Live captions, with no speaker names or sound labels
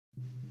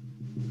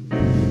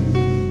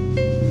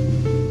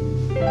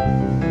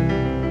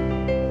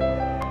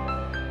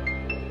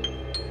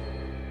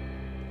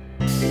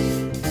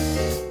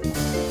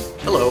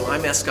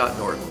I'm Escott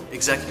Norton,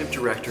 Executive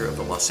Director of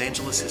the Los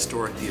Angeles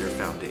Historic Theater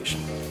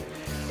Foundation.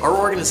 Our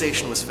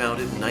organization was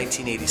founded in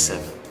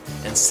 1987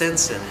 and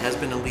since then has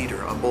been a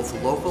leader on both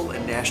the local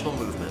and national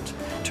movement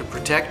to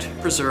protect,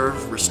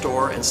 preserve,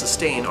 restore, and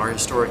sustain our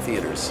historic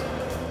theaters.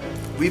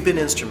 We've been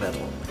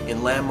instrumental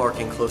in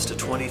landmarking close to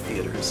 20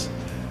 theaters,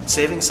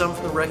 saving some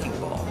from the wrecking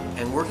ball,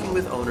 and working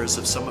with owners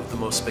of some of the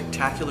most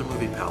spectacular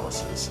movie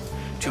palaces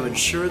to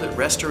ensure that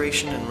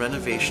restoration and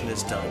renovation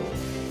is done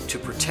to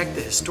protect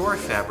the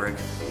historic fabric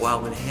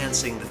while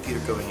enhancing the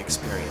theater-going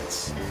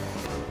experience.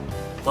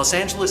 Los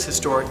Angeles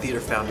Historic Theater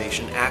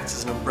Foundation acts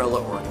as an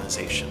umbrella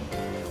organization.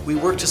 We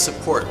work to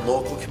support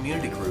local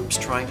community groups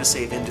trying to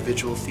save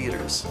individual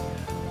theaters.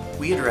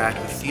 We interact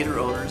with theater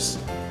owners,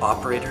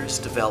 operators,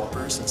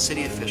 developers, and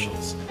city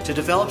officials to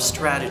develop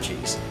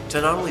strategies to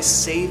not only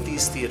save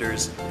these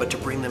theaters, but to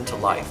bring them to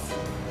life.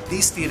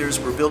 These theaters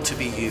were built to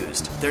be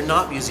used. They're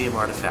not museum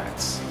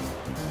artifacts.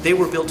 They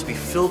were built to be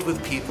filled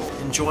with people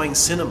enjoying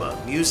cinema,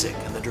 music,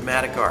 and the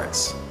dramatic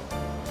arts.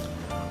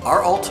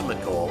 Our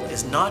ultimate goal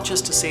is not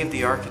just to save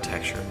the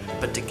architecture,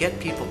 but to get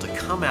people to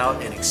come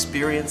out and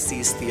experience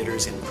these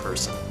theaters in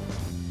person.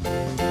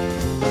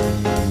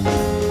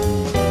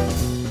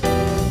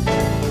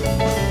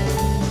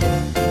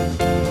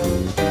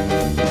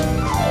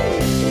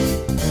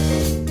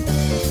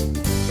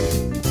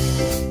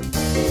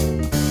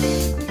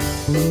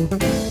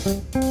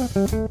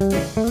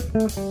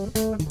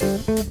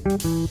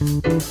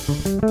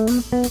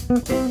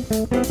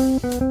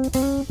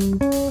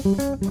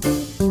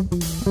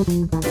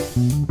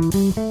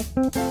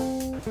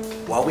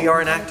 While we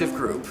are an active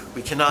group,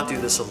 we cannot do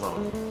this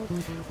alone.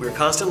 We are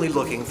constantly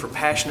looking for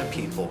passionate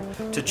people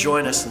to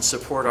join us and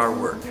support our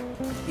work,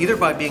 either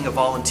by being a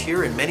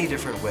volunteer in many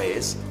different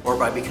ways or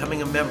by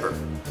becoming a member.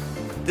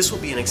 This will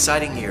be an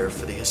exciting year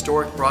for the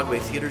historic Broadway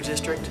Theater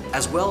District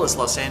as well as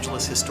Los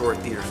Angeles Historic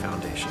Theater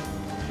Foundation.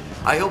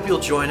 I hope you'll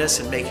join us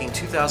in making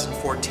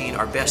 2014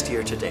 our best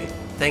year to date.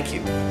 Thank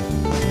you.